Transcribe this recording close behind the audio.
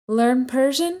Learn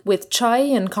Persian with Chai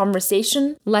and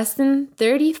Conversation, Lesson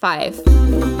 35.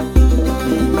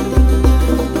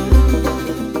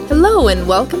 Hello and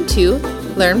welcome to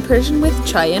Learn Persian with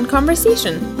Chai and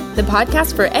Conversation, the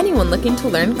podcast for anyone looking to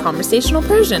learn conversational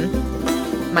Persian.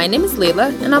 My name is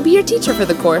Leyla, and I'll be your teacher for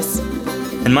the course.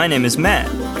 And my name is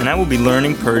Matt, and I will be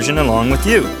learning Persian along with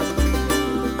you.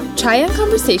 Chai and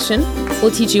Conversation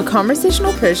will teach you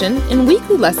conversational Persian in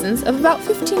weekly lessons of about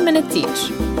 15 minutes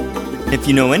each. If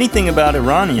you know anything about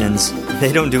Iranians,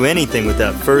 they don't do anything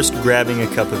without first grabbing a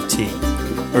cup of tea,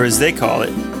 or as they call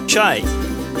it, chai.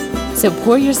 So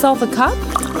pour yourself a cup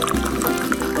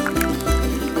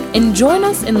and join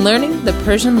us in learning the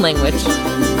Persian language.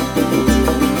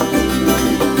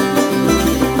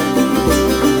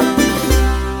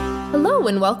 Hello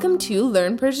and welcome to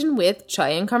Learn Persian with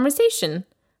Chai and Conversation.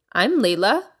 I'm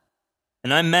Leyla.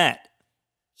 And I'm Matt.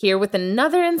 Here with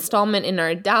another installment in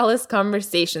our Dallas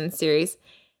Conversation series.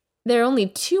 There are only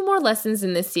 2 more lessons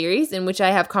in this series in which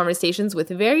I have conversations with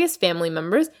various family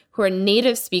members who are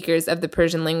native speakers of the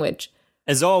Persian language.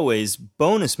 As always,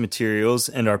 bonus materials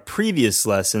and our previous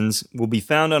lessons will be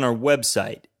found on our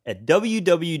website at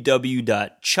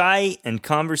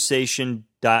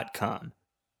www.chaiandconversation.com.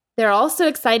 There are also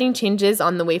exciting changes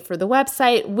on the way for the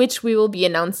website, which we will be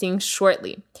announcing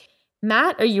shortly.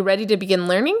 Matt, are you ready to begin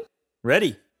learning?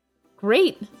 Ready.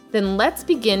 Great! Then let's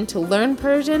begin to learn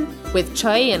Persian with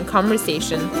Chai and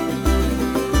Conversation.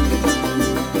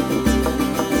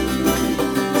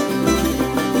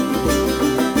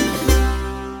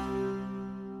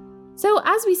 So,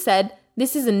 as we said,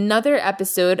 this is another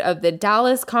episode of the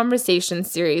Dallas Conversation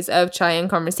series of Chai and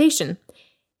Conversation.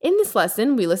 In this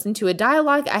lesson, we listen to a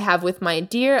dialogue I have with my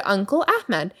dear Uncle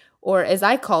Ahmad, or as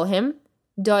I call him,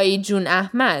 Dai Jun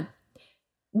Ahmad.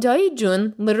 Dai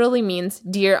Jun literally means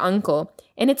dear uncle,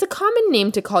 and it's a common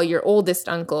name to call your oldest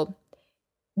uncle.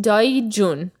 Dai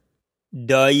Jun.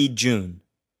 Dai Jun.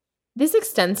 This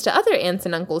extends to other aunts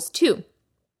and uncles too.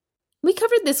 We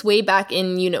covered this way back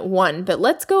in Unit 1, but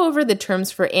let's go over the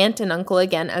terms for aunt and uncle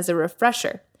again as a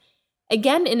refresher.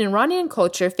 Again, in Iranian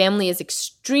culture, family is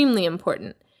extremely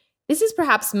important. This is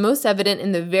perhaps most evident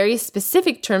in the very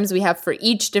specific terms we have for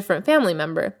each different family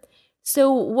member.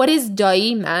 So what is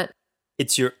Dai, Matt?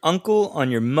 It's your uncle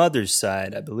on your mother's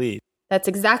side, I believe. That's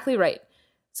exactly right.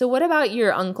 So what about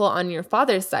your uncle on your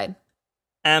father's side?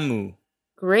 Amu.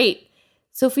 Great.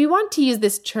 So if we want to use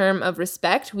this term of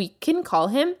respect, we can call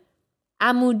him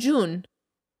Amu Jun.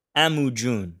 Amu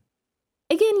Jun.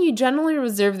 Again, you generally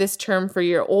reserve this term for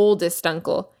your oldest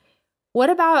uncle. What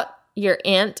about your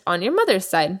aunt on your mother's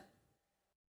side?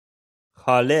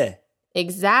 Khale.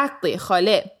 Exactly,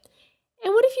 khale.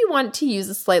 And what if you want to use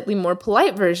a slightly more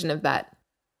polite version of that?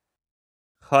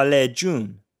 Khale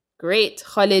Jun. Great,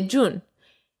 khale Jun.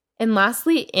 And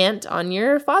lastly, aunt on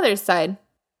your father's side.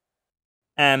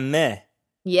 Amme.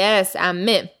 Yes,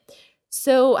 amme.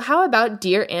 So how about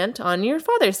dear aunt on your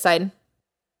father's side?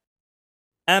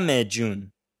 Amme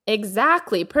Jun.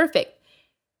 Exactly, perfect.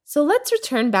 So let's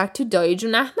return back to Dai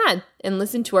Jun Ahmad and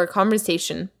listen to our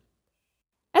conversation.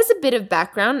 As a bit of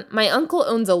background, my uncle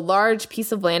owns a large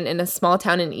piece of land in a small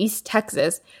town in East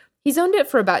Texas. He's owned it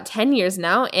for about 10 years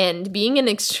now, and being an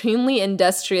extremely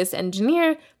industrious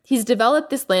engineer, he's developed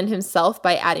this land himself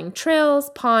by adding trails,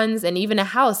 ponds, and even a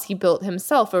house he built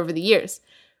himself over the years.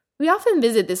 We often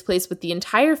visit this place with the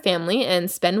entire family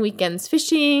and spend weekends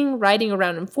fishing, riding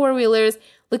around in four-wheelers,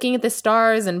 looking at the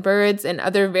stars and birds, and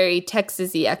other very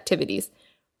Texas-y activities.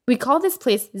 We call this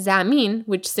place Zamin,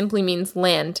 which simply means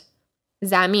land.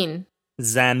 Zamin.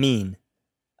 Zamin.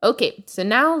 Okay, so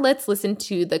now let's listen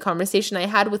to the conversation I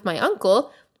had with my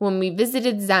uncle when we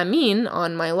visited Zamin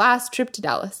on my last trip to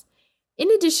Dallas. In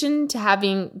addition to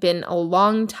having been a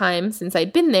long time since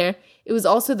I'd been there, it was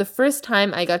also the first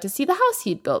time I got to see the house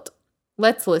he'd built.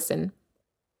 Let's listen.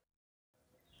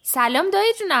 سلام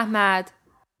دایی جون احمد.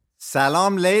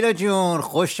 سلام لیلا جون،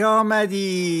 خوش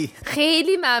آمدی.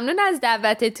 خیلی ممنون از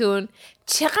دعوتتون.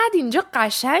 چقدر اینجا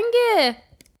قشنگه.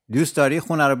 دوست داری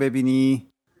خونه رو ببینی؟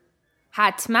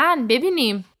 حتما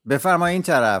ببینیم. بفرما این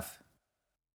طرف.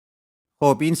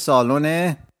 خب این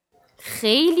سالونه؟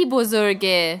 خیلی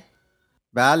بزرگه.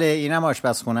 بله اینم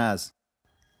آشپزخونه است.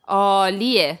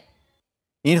 عالیه.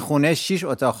 این خونه 6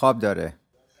 اتاق خواب داره.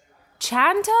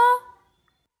 چند تا؟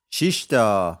 6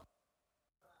 تا.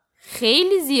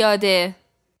 خیلی زیاده.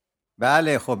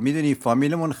 بله خب میدونی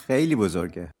فامیلمون خیلی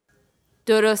بزرگه.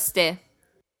 درسته.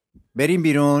 بریم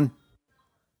بیرون؟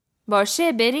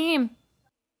 باشه بریم.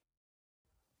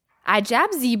 عجب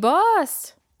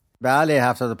زیباست. بله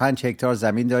 75 هکتار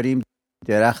زمین داریم،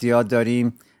 درخت زیاد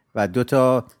داریم و 2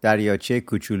 تا دریاچه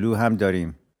کوچولو هم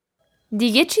داریم.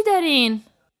 دیگه چی دارین؟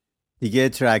 دیگه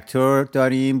تراکتور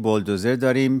داریم، بولدوزر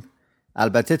داریم.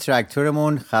 البته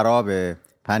تراکتورمون خرابه،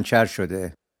 پنچر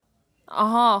شده.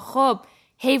 آها خب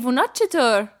حیوانات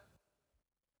چطور؟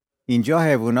 اینجا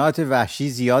حیوانات وحشی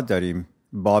زیاد داریم.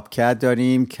 بابکت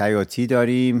داریم، کیوتی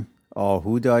داریم،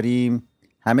 آهو داریم،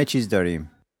 همه چیز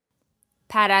داریم.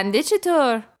 پرنده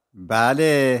چطور؟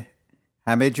 بله،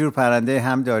 همه جور پرنده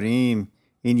هم داریم.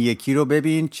 این یکی رو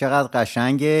ببین چقدر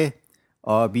قشنگه،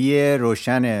 آبی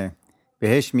روشنه.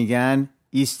 بهش میگن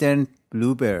Eastern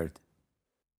Bluebird.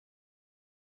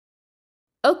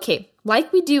 Okay,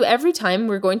 like we do every time,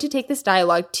 we're going to take this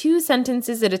dialogue 2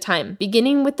 sentences at a time,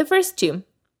 beginning with the first two.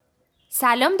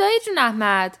 سلام دایی جون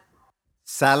احمد.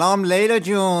 سلام لیلا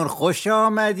جون، خوش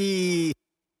آمدی.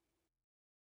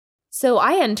 So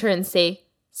I enter and say,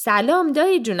 سلام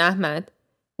دایی جون احمد.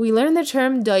 We learn the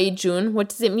term دایی جون. What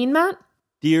does it mean, Matt?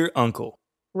 Dear uncle.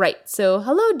 Right, so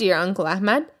hello dear Uncle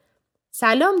Ahmad.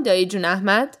 سلام دایی جون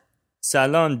احمد.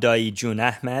 Salam dai jun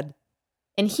Ahmad.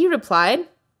 And he replied,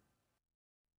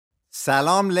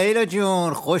 سلام لیلا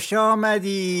جون، خوش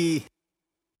آمدی.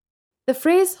 the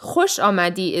phrase خوش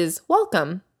آمدی is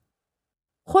welcome.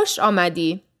 خوش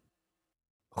آمدی.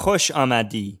 Khosh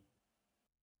amadi.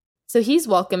 So he's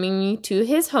welcoming me to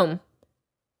his home.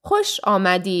 خوش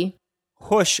آمدی.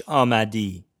 Khosh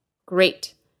amadi.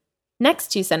 Great.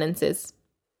 Next 2 sentences.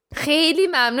 خیلی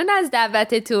ممنون از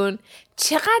دعوتتون.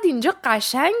 چقدر اینجا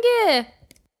قشنگه.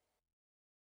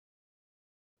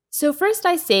 So first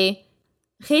I say,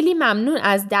 خیلی ممنون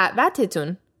از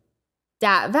دعوتتون.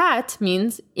 دعوت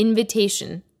means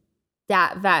invitation.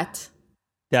 دعوت.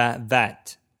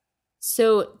 Da'vat.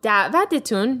 So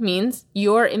دعوتتون means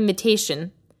your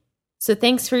invitation. So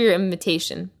thanks for your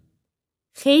invitation.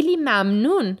 خیلی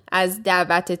ممنون از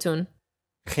دعوتتون.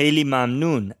 Kheli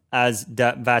mamnoon az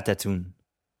da'vatatun.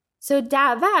 So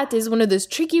da'vat is one of those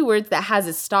tricky words that has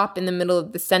a stop in the middle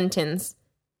of the sentence.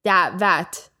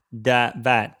 Da'vat.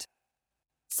 Da'vat.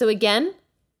 So again,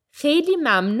 خیلی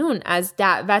ممنون از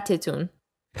دعوتتون.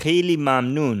 Kheli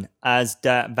mamnoon az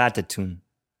da'vatatun.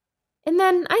 And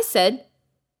then I said,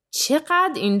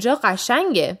 چقدر اینجا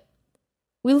قشنگه.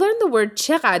 We learned the word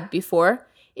چقدر before.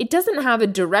 It doesn't have a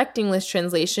direct English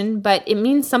translation, but it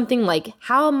means something like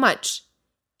how much.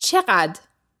 چقدر.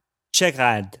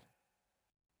 Chaqad.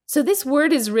 So this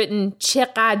word is written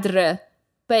چقدر,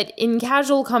 but in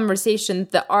casual conversation,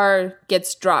 the R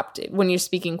gets dropped when you're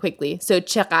speaking quickly. So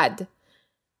چقدر.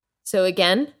 So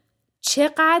again,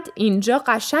 چقدر اینجا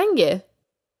قشنگه.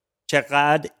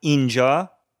 Chaqad inja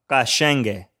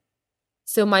qashange.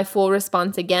 So my full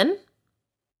response again.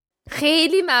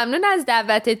 خیلی ممنون از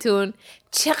دعوتتون.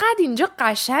 چقدر اینجا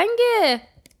قشنگه.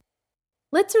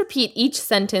 Let's repeat each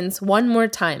sentence one more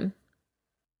time.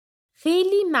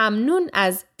 خیلی ممنون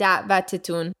از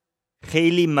دعوتتون.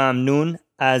 Kheli mamnoon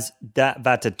az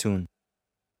da'vatatun.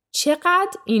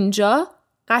 چقدر اینجا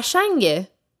قشنگه.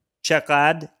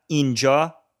 Chaqad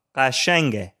inja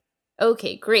qashange.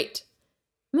 Okay, great.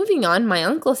 Moving on, my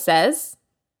uncle says,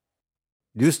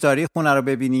 دوست داری خونه رو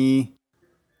ببینی؟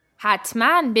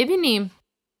 حتما ببینیم.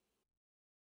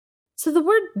 So the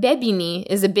word ببینی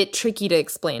is a bit tricky to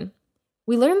explain.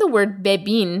 We learned the word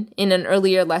ببین in an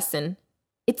earlier lesson.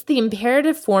 It's the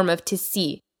imperative form of to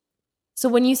see. So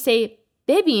when you say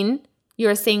ببین, you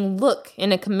are saying look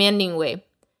in a commanding way.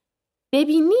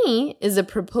 ببینی is a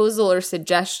proposal or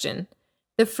suggestion.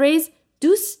 The phrase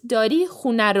دوست داری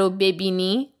خونه رو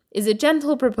ببینی is a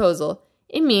gentle proposal.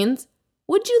 It means,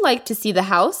 would you like to see the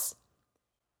house?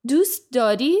 دوست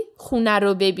داری خونه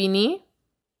رو ببینی؟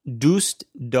 Dust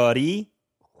dari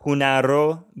khuna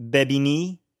ro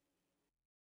bebini.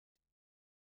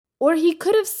 Or he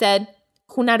could have said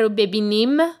خونه رو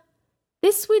ببینیم.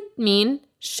 This would mean,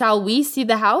 shall we see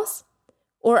the house?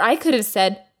 Or I could have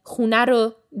said خونه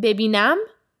رو ببینم.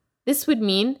 This would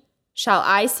mean, shall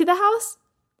I see the house?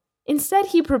 Instead,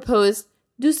 he proposed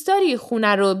دوست داری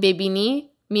خونه رو ببینی,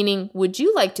 meaning, would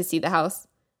you like to see the house?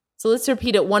 So let's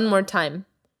repeat it one more time.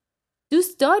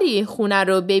 دوست داری خونه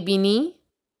رو ببینی؟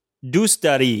 Dust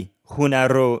dari khuna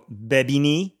ro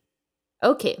bebini.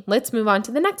 Okay, let's move on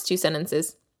to the next 2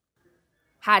 sentences.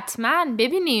 حتما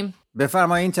ببینیم.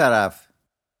 بفرما این طرف.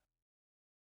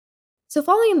 So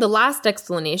following the last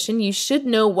explanation, you should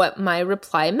know what my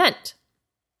reply meant.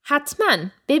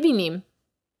 حتما ببینیم.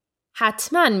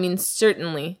 حتما means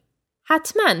certainly.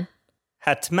 حتما.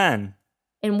 Hatman.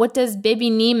 And what does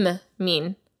ببینیم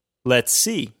mean? Let's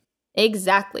see.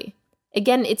 Exactly.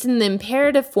 Again, it's in the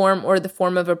imperative form or the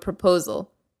form of a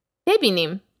proposal.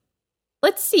 ببینیم.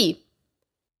 Let's see.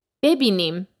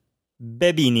 ببینیم.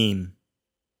 Bebinim.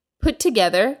 Put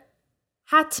together.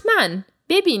 حتما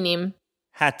ببینیم.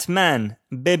 Hatman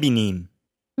bebinim.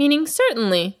 Meaning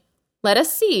certainly. Let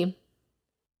us see.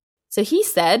 So he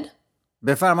said,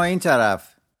 بفرما این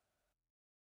طرف.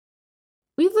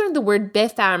 we've learned the word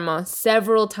بفرما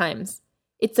several times.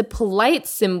 It's a polite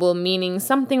symbol meaning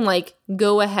something like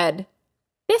go ahead.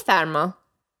 بفرما.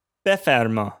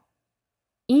 بفرما.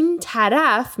 این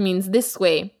طرف means this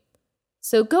way.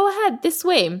 So go ahead this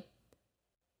way.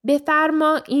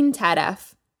 بفرما این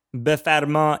طرف.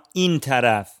 بفرما این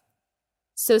طرف.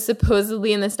 So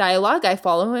supposedly in this dialogue, I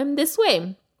follow him this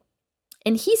way.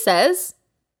 And he says,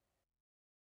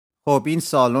 خب این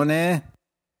سالونه.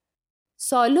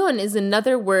 salon is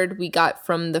another word we got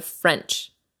from the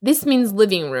French. This means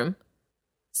living room.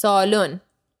 Salon.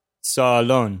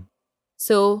 سالن.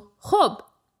 So, خب,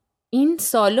 این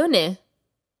سالونه.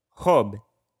 خب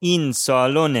این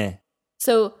سالونه.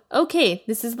 So, okay,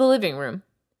 this is the living room.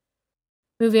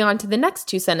 Moving on to the next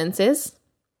two sentences.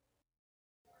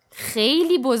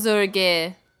 خیلی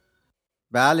بزرگه.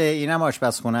 بله اینم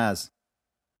آشپزخونه است.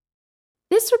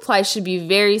 This reply should be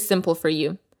very simple for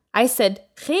you. I said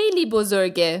خیلی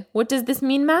بزرگه. What does this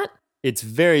mean, Matt? It's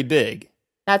very big.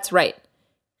 That's right.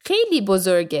 خیلی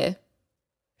بزرگه.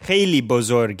 خیلی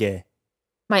بزرگه.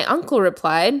 My uncle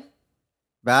replied,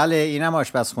 بله اینم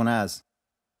آشپزخونه است.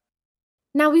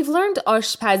 now we've learned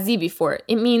آشپزی before.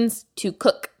 It means to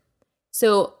cook.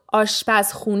 So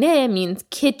آشپزخونه means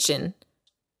kitchen.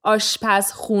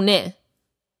 آشپزخونه.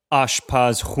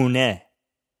 آشپزخونه.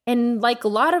 And like a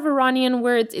lot of Iranian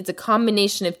words, it's a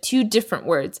combination of two different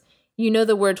words. You know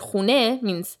the word khune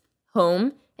means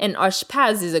home, and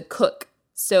ashpaz is a cook.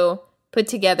 So put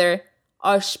together,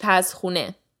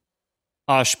 ashpazkhune.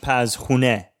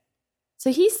 آشپزخونه.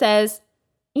 So he says,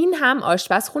 in ham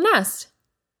ashpazkhune ast.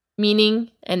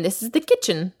 Meaning, and this is the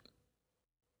kitchen.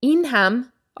 In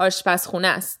ham ashpazkhune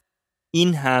ast.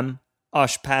 این هم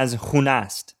آشپزخونه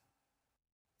است.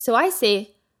 So I say,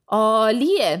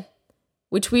 عالیه,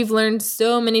 which we've learned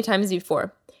so many times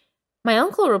before. My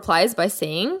uncle replies by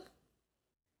saying,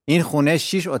 این خونه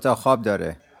 6 اتاق خواب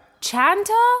داره. چند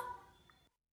تا؟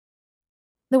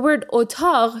 The word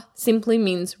اتاق simply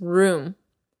means room.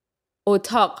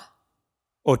 اتاق.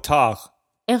 اتاق.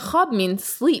 And خواب means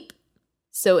sleep.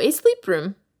 So a sleep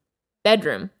room.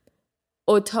 Bedroom.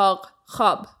 اتاق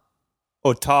خواب.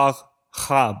 اتاق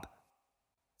خواب.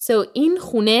 So این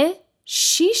خونه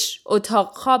 6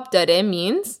 اتاق خواب داره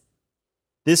means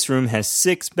This room has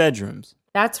 6 bedrooms.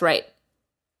 that's right.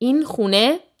 این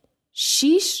خونه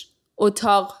 6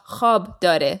 اتاق خواب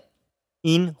داره.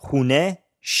 این خونه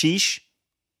 6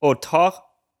 اتاق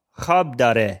خواب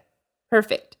داره.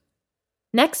 Perfect.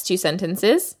 Next two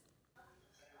sentences.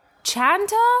 چند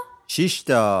تا؟ 6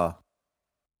 تا.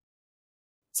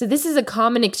 So this is a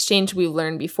common exchange we've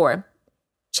learned before.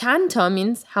 چند تا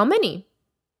means how many?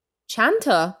 چند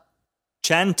تا.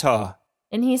 چند تا.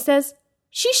 And he says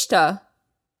 6 تا.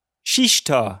 6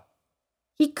 تا.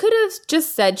 He could have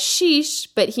just said shish,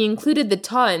 but he included the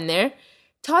ta in there.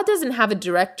 Ta doesn't have a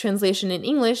direct translation in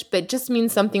English, but just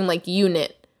means something like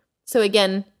unit. So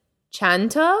again,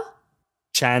 chanta,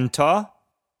 چند تا.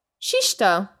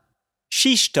 shishta.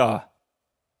 6 تا.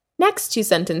 Next two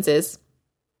sentences.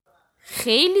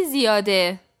 خیلی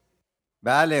زیاده.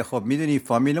 بله خب میدونی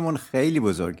فامیلمون خیلی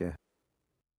بزرگه.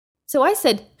 So I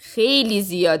said خیلی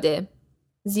زیاده.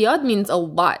 زیاد means a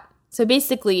lot. So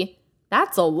basically,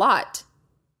 that's a lot.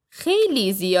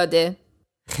 خیلی زیاده.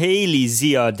 خیلی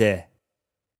زیاده.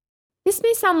 This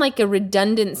may sound like a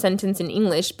redundant sentence in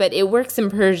English, but it works in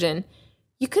Persian.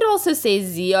 You could also say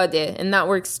ziyade, and that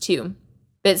works too.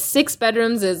 But 6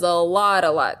 bedrooms is a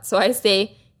lot. So I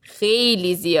say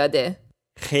خیلی زیاده.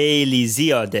 خیلی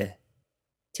زیاده.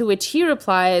 To which he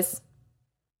replies,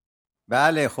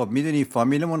 بله خب میدونی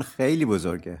فامیلمون خیلی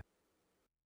بزرگه.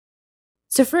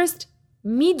 so first,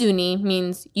 miduni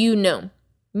means you know.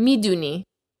 Miduni.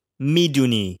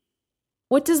 میدونی.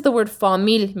 What does the word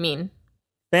famil mean?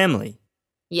 Family.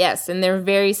 Yes, and they're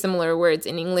very similar words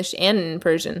in English and in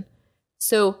Persian.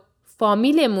 So,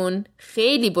 familemun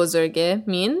خیلی بزرگه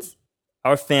means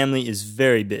Our family is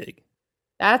very big.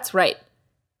 that's right.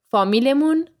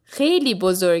 فامیلمون خیلی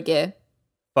بزرگه.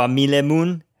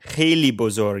 فامیلمون خیلی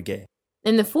بزرگه.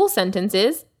 And the full sentence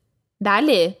is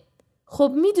بله.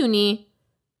 خب میدونی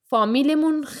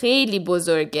فامیلمون خیلی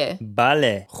بزرگه.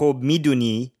 بله خب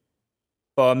میدونی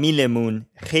فامیلمون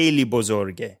خیلی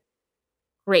بزرگه.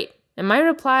 Great. And my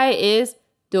reply is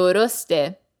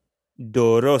درسته.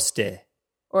 درسته.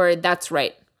 Or that's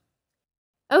right.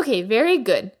 Okay, very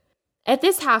good. At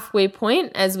this halfway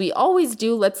point, as we always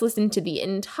do, let's listen to the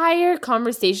entire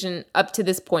conversation up to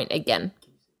this point again.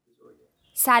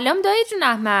 سلام دایی جون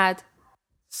احمد.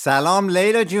 سلام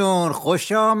لیلا جون،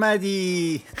 خوش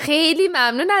آمدی. خیلی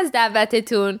ممنون از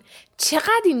دعوتتون.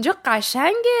 چقدر اینجا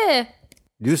قشنگه.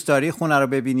 دوست داری خونه رو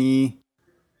ببینی؟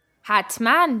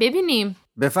 حتما ببینیم.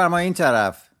 بفرما این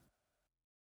طرف.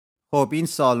 خب این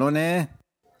سالونه؟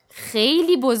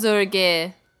 خیلی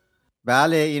بزرگه.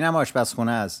 بله اینم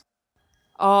آشپزخونه است.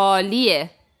 عالیه.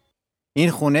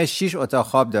 این خونه 6 اتاق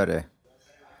خواب داره.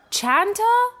 چند تا؟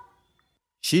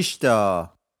 6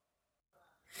 تا.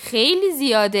 خیلی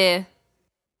زیاده.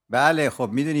 بله خب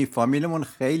میدونی فامیلمون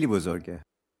خیلی بزرگه.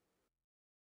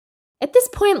 At this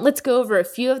point, let's go over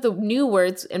a few of the new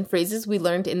words and phrases we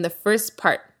learned in the first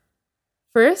part.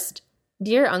 First,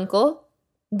 dear uncle,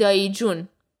 دایی جون.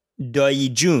 دایی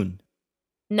جون.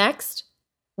 Next,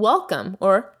 welcome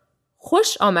or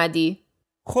خوش آمدی.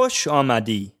 خوش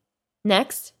آمدی.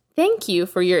 Next, thank you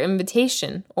for your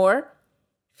invitation or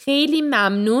خیلی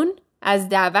ممنون از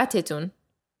دعوتتون.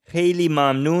 خیلی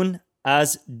ممنون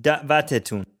از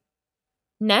دعوتتون.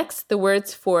 Next, the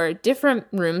words for different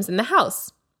rooms in the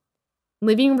house.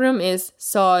 Living room is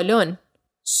salon.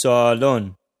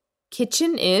 سالن.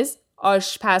 Kitchen is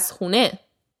آشپزخونه.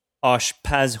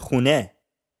 آشپزخونه.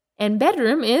 And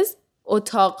bedroom is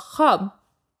اتاق خواب.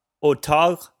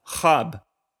 اتاق خواب.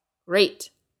 Great.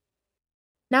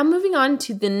 Now moving on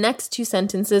to the next two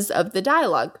sentences of the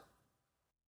dialogue.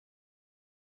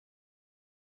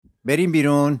 بریم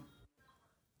بیرون.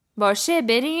 باشه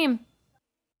بریم.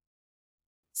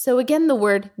 So again the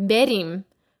word بریم.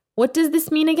 What does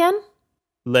this mean again?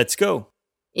 Let's go.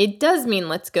 It does mean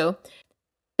let's go.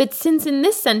 But since in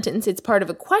this sentence it's part of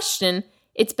a question,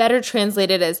 it's better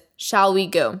translated as shall we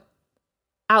go.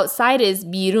 Outside is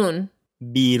بیرون.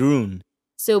 بیرون.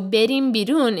 So بریم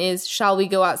بیرون is shall we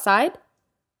go outside?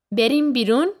 بریم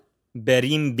بیرون.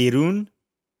 بریم بیرون.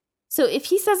 So if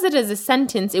he says it as a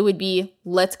sentence, it would be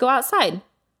let's go outside.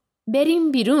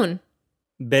 بریم بیرون.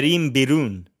 بریم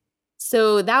بیرون.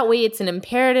 So that way it's an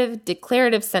imperative,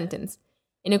 declarative sentence.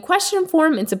 In a question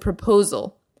form, it's a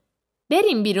proposal.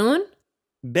 بریم بیرون.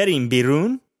 بریم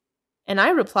بیرون. And I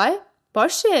reply,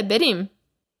 باشه بریم.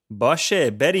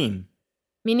 باشه بریم.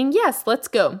 Meaning yes, let's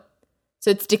go.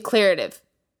 So it's declarative.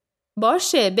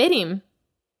 باشه بریم.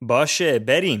 باشه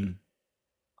بریم.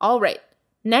 All right.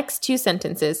 Next two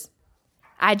sentences.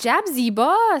 عجب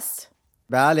زیباست.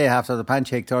 بله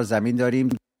 75 هکتار زمین داریم،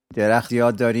 درخت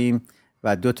زیاد داریم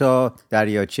و 2 تا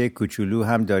دریاچه کوچولو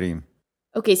هم داریم.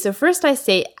 Okay, so first I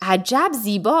say عجب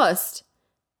زیباست.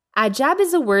 عجب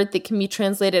is a word that can be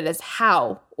translated as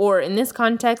how, or in this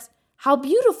context, how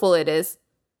beautiful it is.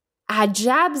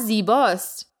 عجب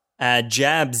زیباست.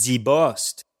 عجب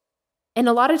زیباست. And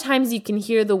a lot of times you can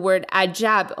hear the word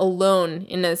عجب alone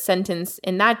in a sentence,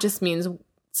 and that just means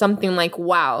something like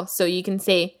wow. So you can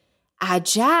say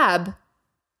عجب.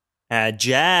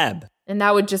 عجب. And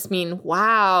that would just mean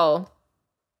wow.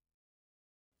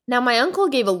 Now my uncle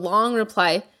gave a long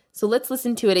reply, so let's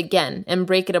listen to it again and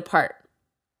break it apart.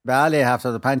 بله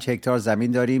 75 هکتار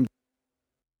زمین داریم.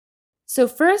 So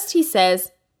first he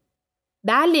says,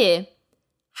 بله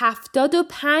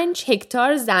 75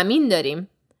 هکتار زمین داریم.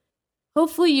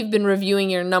 Hopefully you've been reviewing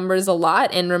your numbers a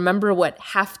lot and remember what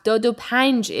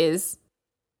 75 is.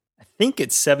 I think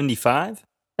it's 75.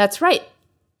 That's right.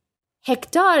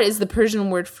 Hektar is the Persian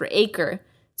word for acre.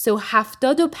 So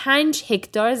 75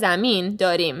 هکتار زمین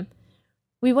داریم.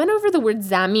 We went over the word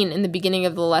زمین in the beginning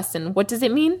of the lesson. What does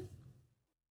it mean?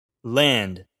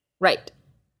 Land. Right.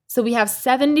 So we have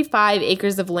 75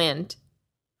 acres of land.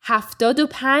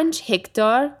 75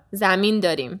 هکتار زمین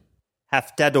داریم.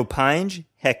 75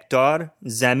 هکتار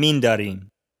زمین داریم.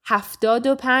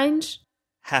 75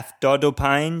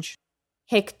 75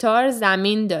 هکتار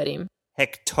زمین داریم.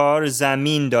 هکتار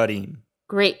زمین داریم.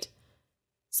 Great.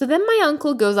 So then my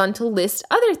uncle goes on to list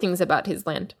other things about his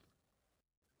land.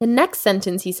 The next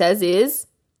sentence he says is,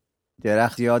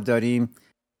 درخت زیاد داریم.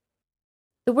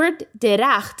 the word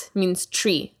درخت means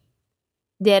tree.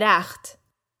 درخت.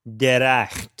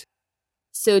 درخت.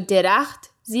 So درخت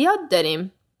زیاد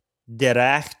داریم.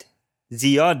 درخت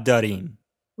زیاد داریم.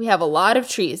 We have a lot of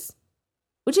trees.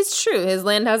 Which is true, his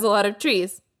land has a lot of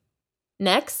trees.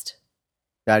 Next.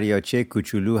 دریاچه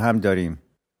کوچولو هم داریم.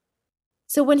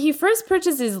 So when he first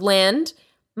purchased his land,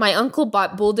 my uncle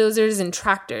bought bulldozers and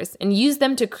tractors and used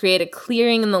them to create a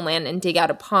clearing in the land and dig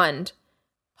out a pond.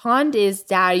 Pond is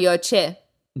دریاچه.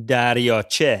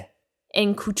 دریاچه.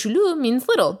 And کوچولو means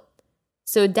little.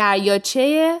 So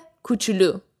دریاچه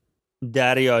کوچولو.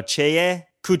 دریاچه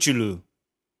کوچولو.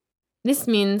 This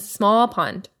means small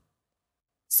pond.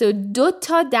 So 2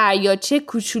 تا دریاچه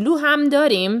کوچولو هم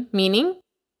داریم, meaning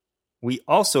We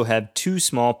also have 2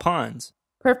 small ponds.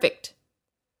 perfect.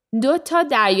 دو تا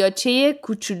دریاچه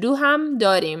کوچولو هم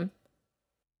داریم.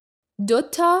 دو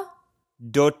تا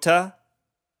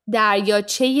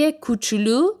دریاچه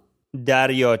کوچولو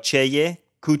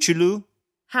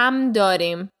هم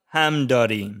داریم.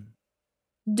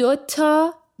 دو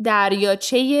تا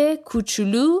دریاچه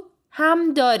کوچولو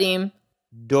هم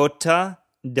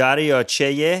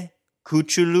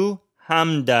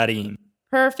داریم.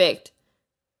 Perfect.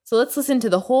 So let's listen to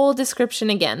the whole description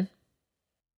again.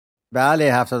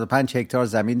 بله 75 هکتار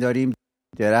زمین داریم،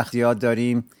 درخت زیاد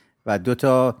داریم و 2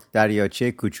 تا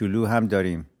دریاچه کوچولو هم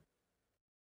داریم.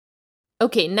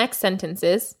 Okay, next sentence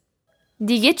is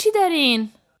دیگه چی دارین؟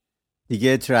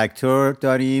 دیگه تراکتور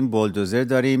داریم، بولدوزر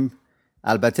داریم.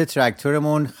 البته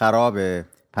تراکتورمون خرابه،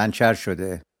 پنچر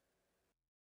شده.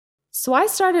 So I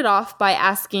started off by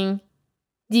asking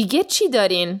دیگه چی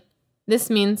دارین? This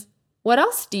means what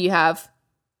else do you have?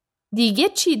 دیگه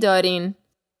چی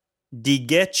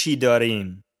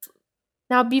دارین?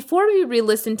 Now before we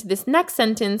re-listen to this next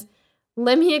sentence,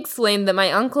 let me explain that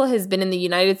my uncle has been in the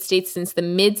United States since the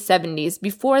mid-70s,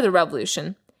 before the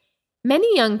revolution. Many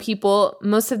young people,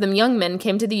 most of them young men,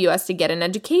 came to the US to get an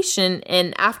education, and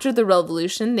after the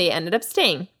revolution, they ended up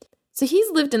staying. So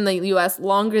he's lived in the US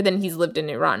longer than he's lived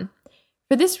in Iran.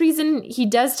 For this reason, he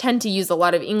does tend to use a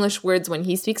lot of English words when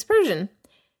he speaks Persian.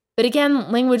 But again,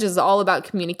 language is all about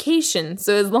communication,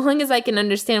 so as long as I can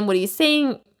understand what he's saying,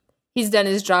 he's done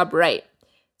his job right.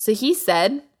 So he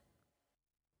said,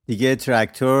 دیگه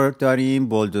تراکتور داریم،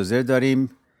 بولدوزر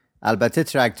داریم. البته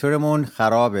تراکتورمون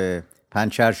خرابه،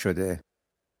 پنچر شده.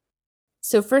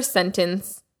 So first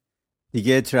sentence.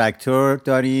 دیگه تراکتور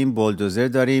داریم، بولدوزر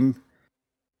داریم.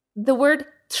 The word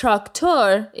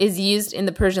traktor is used in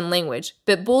the Persian language,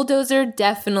 but bulldozer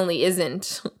definitely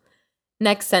isn't.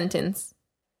 Next sentence.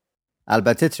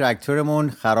 البته تراکتورمون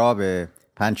خرابه،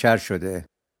 پنچر شده.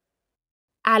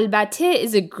 البته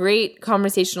is a great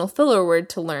conversational filler word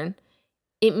to learn.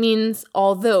 It means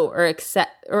although or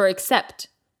except.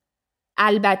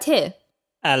 البته.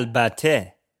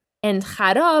 And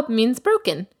خراب means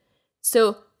broken.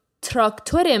 So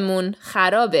تراکتورمون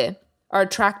خرابه. Our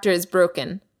tractor is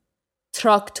broken.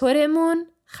 تراکتورمون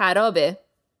خرابه.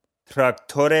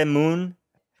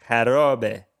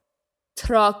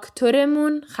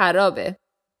 تراکتورمون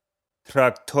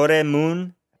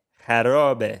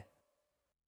خرابه.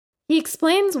 He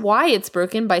explains why it's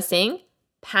broken by saying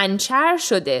پنچر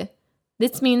شده.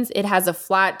 This means it has a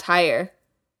flat tire.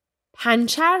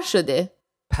 پنچر شده.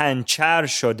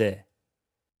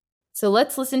 So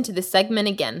let's listen to the segment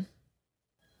again.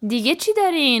 دیگه چی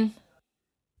دارین؟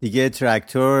 دیگه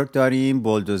تراکتور داریم،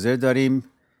 بولدوزر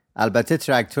داریم. البته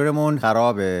تراکتورمون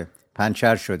خرابه،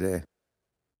 پنچر شده.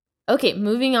 Okay,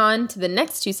 moving on to the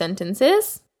next two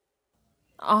sentences.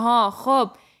 آها،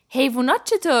 خب. حیوانات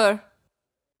چطور؟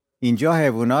 اینجا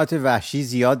حیوانات وحشی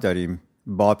زیاد داریم.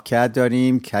 بابکت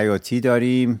داریم، کیوتی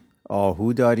داریم،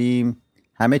 آهو داریم،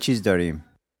 همه چیز داریم.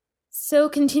 So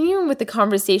continuing with the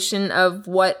conversation of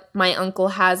what my uncle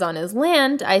has on his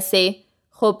land, I say,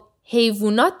 خب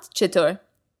حیوانات چطور?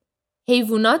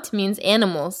 حیوانات means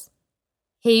animals.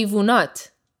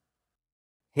 حیوانات.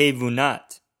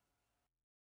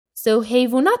 So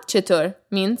حیوانات چطور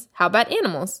means how about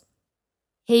animals?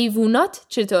 حیوانات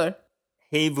چطور?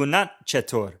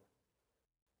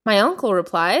 My uncle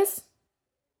replies,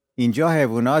 اینجا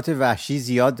حیوانات وحشی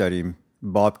زیاد داریم.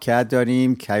 بابکت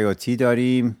داریم، کیوتی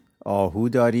داریم، آهو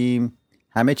داریم،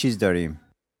 همه چیز داریم.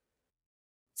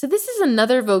 So this is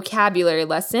another vocabulary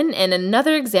lesson and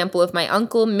another example of my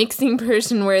uncle mixing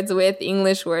Persian words with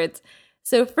English words.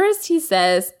 So first he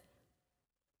says,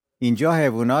 اینجا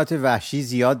حیوانات وحشی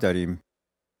زیاد داریم.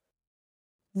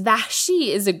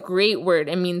 وحشی is a great word.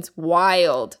 It means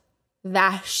wild.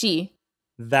 وحشی.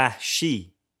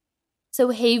 So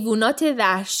حیوانات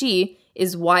وحشی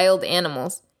is wild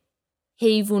animals.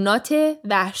 حیوانات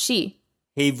وحشی.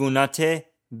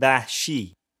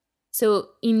 So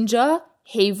اینجا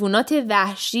حیوانات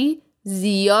وحشی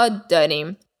زیاد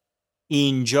داریم.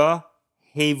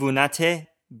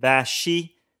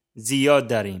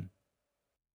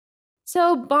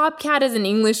 So bobcat is an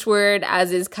English word,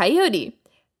 as is coyote.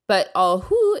 But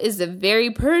ahu is a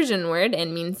very Persian word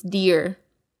and means deer.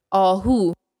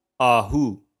 Ahu.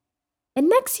 And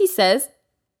next he says,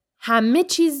 همه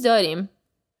چیز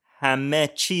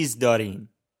داریم.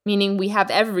 Meaning we have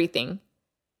everything.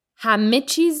 همه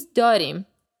چیز داریم.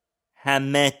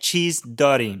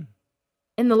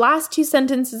 In the last two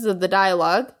sentences of the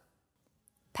dialogue,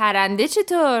 پرنده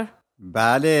چطور؟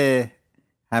 بله،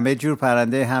 همه جور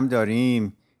پرنده هم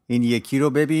داریم. این یکی رو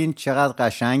ببین چقدر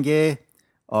قشنگه،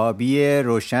 آبی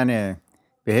روشنه.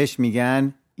 بهش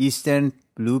میگن Eastern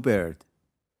Bluebird.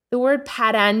 The word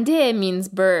پرنده means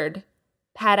bird.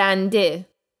 پرنده.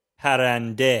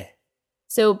 پرنده.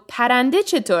 So پرنده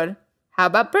چطور? How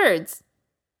about birds?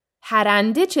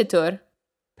 پرنده چطور?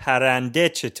 پرنده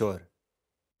چطور؟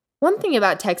 One thing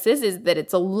about Texas is that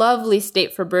it's a lovely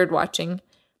state for bird watching.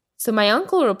 So my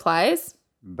uncle replies,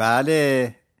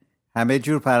 بله، همه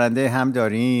جور پرنده هم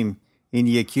داریم. این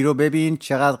یکی رو ببین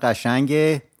چقدر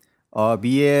قشنگه.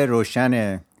 آبی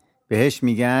روشنه. بهش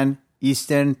میگن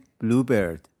Eastern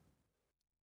Bluebird.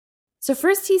 So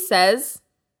first he says,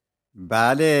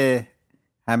 بله،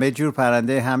 همه جور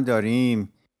پرنده هم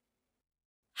داریم.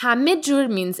 همه جور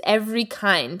means every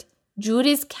kind.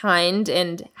 جور is kind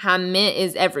and همه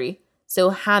is every.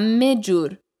 So همه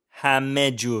جور.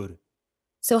 همه جور.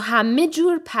 So همه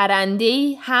جور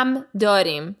پرنده هم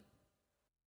داریم.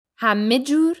 همه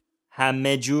جور.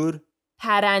 همه جور.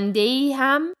 پرنده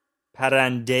هم.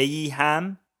 پرنده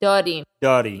هم. داریم.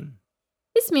 داریم.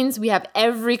 This means we have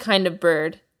every kind of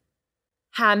bird.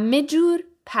 همه جور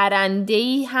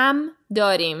پرنده هم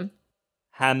داریم.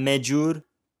 همه جور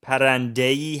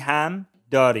پرنده هم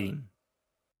داریم.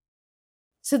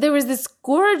 So there was this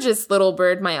gorgeous little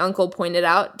bird my uncle pointed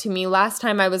out to me last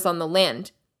time I was on the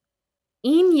land.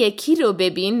 این یکی رو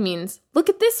ببین means look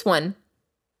at this one.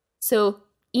 So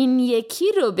این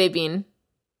یکی رو ببین.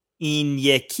 این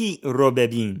یکی رو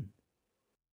ببین.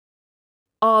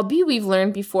 آبی we've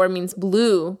learned before means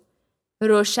blue.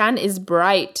 روشن is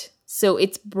bright. So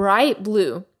it's bright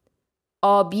blue.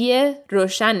 آبی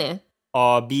روشنه.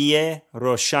 آبی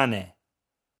روشنه.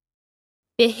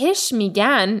 بهش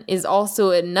میگن is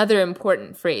also another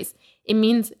important phrase. It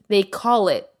means they call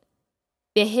it.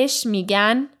 بهش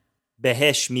میگن.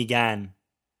 بهش میگن.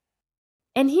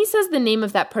 And he says the name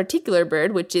of that particular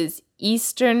bird, which is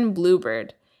Eastern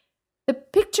Bluebird. The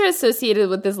picture associated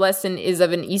with this lesson is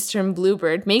of an Eastern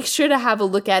Bluebird. Make sure to have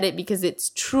a look at it because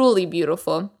it's truly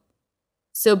beautiful.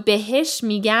 So بهش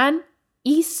میگن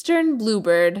Eastern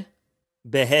Bluebird.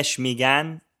 بهش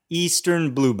میگن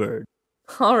Eastern Bluebird.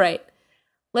 All right.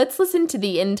 Let's listen to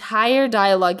the entire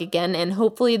dialogue again and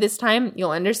hopefully this time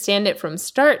you'll understand it from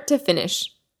start to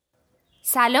finish.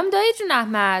 سلام دایی جون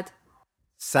احمد.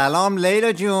 سلام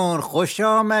لیلا جون، خوش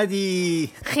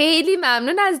آمدی. خیلی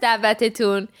ممنون از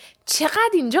دعوتتون. چقدر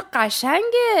اینجا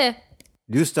قشنگه.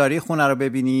 دوست داری خونه رو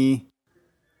ببینی؟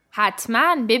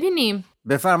 حتما ببینیم.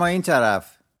 بفرما این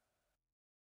طرف.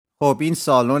 خب این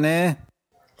سالونه؟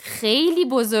 خیلی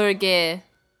بزرگه.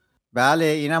 بله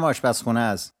اینم آشپزخونه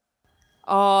است.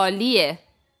 عالیه.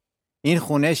 این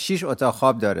خونه 6 اتاق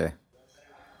خواب داره.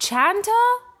 چند تا؟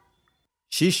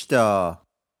 6 تا.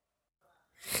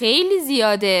 خیلی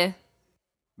زیاده.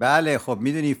 بله خب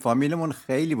میدونی فامیلمون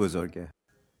خیلی بزرگه.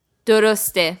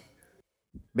 درسته.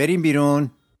 بریم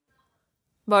بیرون.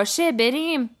 باشه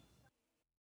بریم.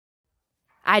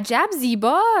 عجب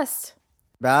زیباست.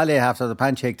 بله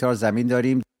 75 هکتار زمین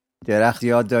داریم. درخت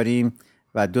زیاد داریم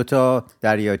و 2 تا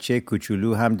دریاچه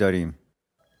کوچولو هم داریم.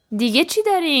 دیگه چی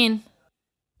دارین؟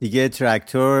 دیگه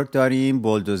تراکتور داریم،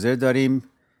 بولدوزر داریم.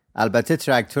 البته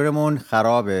تراکتورمون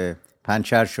خرابه،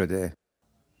 پنچر شده.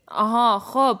 آها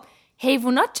خب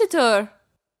حیوانات چطور؟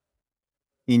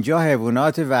 اینجا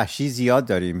حیوانات وحشی زیاد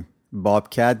داریم.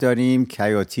 بابکت داریم،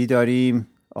 کیوتی داریم،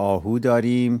 آهو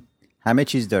داریم، همه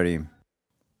چیز داریم.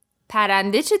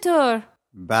 پرنده چطور؟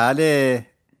 بله،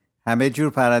 همه جور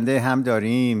پرنده هم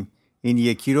داریم. این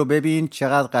یکی رو ببین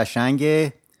چقدر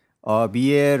قشنگه.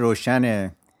 آبی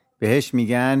روشنه. بهش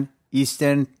میگن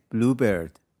Eastern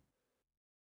Bluebird.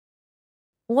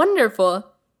 Wonderful.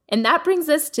 And that brings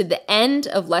us to the end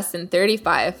of lesson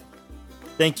 35.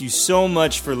 Thank you so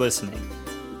much for listening.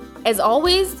 As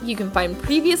always, you can find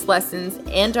previous lessons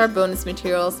and our bonus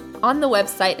materials on the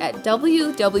website at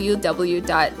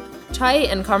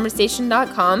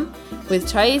www.chaiandconversation.com with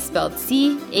chai spelled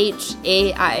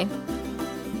C-H-A-I.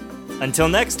 Until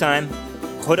next time,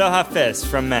 Khuda Hafiz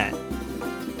from Matt.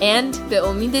 And Be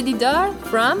Omid Didar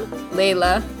from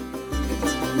Leyla.